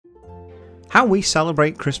How we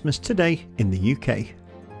celebrate Christmas today in the UK.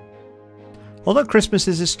 Although Christmas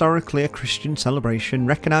is historically a Christian celebration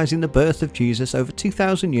recognising the birth of Jesus over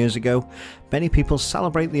 2,000 years ago, many people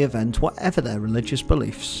celebrate the event whatever their religious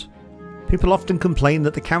beliefs. People often complain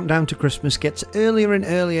that the countdown to Christmas gets earlier and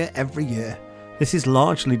earlier every year. This is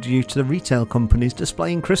largely due to the retail companies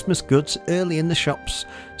displaying Christmas goods early in the shops.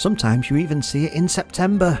 Sometimes you even see it in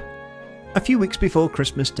September. A few weeks before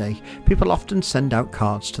Christmas Day, people often send out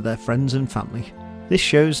cards to their friends and family. This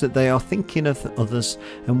shows that they are thinking of others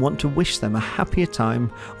and want to wish them a happier time,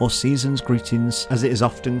 or season's greetings as it is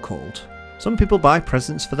often called. Some people buy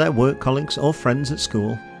presents for their work colleagues or friends at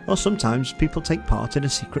school, or sometimes people take part in a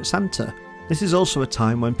Secret Santa. This is also a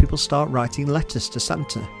time when people start writing letters to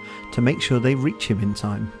Santa to make sure they reach him in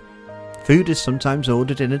time. Food is sometimes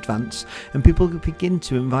ordered in advance and people begin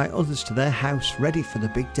to invite others to their house ready for the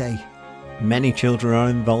big day. Many children are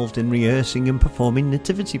involved in rehearsing and performing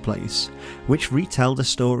nativity plays, which retell the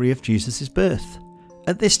story of Jesus' birth.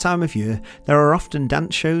 At this time of year, there are often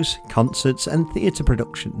dance shows, concerts and theatre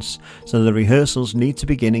productions, so the rehearsals need to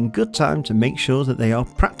begin in good time to make sure that they are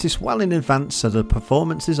practiced well in advance so the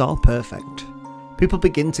performances are perfect. People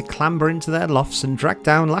begin to clamber into their lofts and drag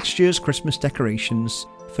down last year's Christmas decorations.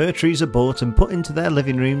 Fir trees are bought and put into their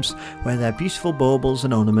living rooms, where their beautiful baubles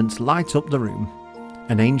and ornaments light up the room.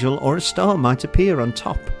 An angel or a star might appear on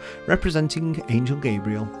top, representing Angel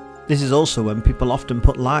Gabriel. This is also when people often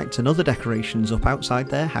put lights and other decorations up outside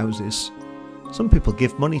their houses. Some people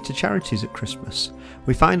give money to charities at Christmas.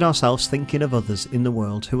 We find ourselves thinking of others in the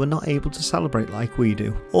world who are not able to celebrate like we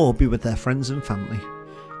do, or be with their friends and family.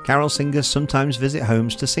 Carol singers sometimes visit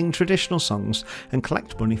homes to sing traditional songs and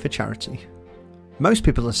collect money for charity. Most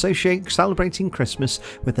people associate celebrating Christmas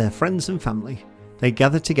with their friends and family. They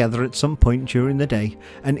gather together at some point during the day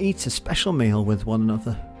and eat a special meal with one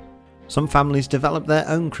another. Some families develop their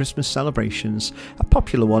own Christmas celebrations. A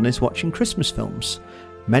popular one is watching Christmas films.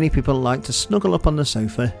 Many people like to snuggle up on the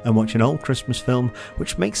sofa and watch an old Christmas film,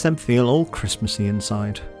 which makes them feel all Christmassy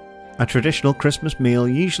inside. A traditional Christmas meal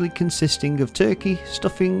usually consisting of turkey,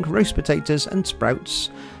 stuffing, roast potatoes and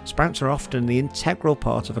sprouts. Sprouts are often the integral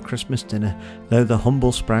part of a Christmas dinner, though the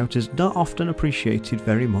humble sprout is not often appreciated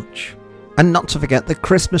very much. And not to forget the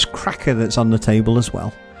Christmas cracker that's on the table as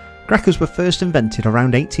well. Crackers were first invented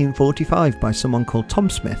around 1845 by someone called Tom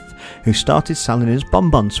Smith, who started selling his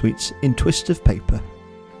bonbon sweets in twists of paper.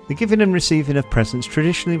 The giving and receiving of presents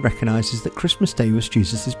traditionally recognises that Christmas Day was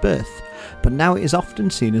Jesus' birth, but now it is often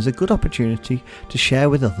seen as a good opportunity to share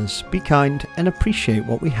with others, be kind and appreciate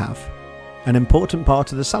what we have. An important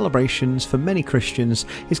part of the celebrations for many Christians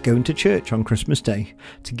is going to church on Christmas Day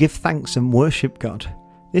to give thanks and worship God.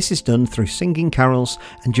 This is done through singing carols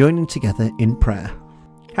and joining together in prayer.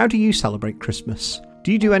 How do you celebrate Christmas?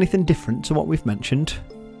 Do you do anything different to what we've mentioned?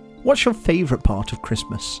 What's your favourite part of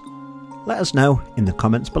Christmas? Let us know in the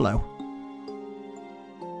comments below.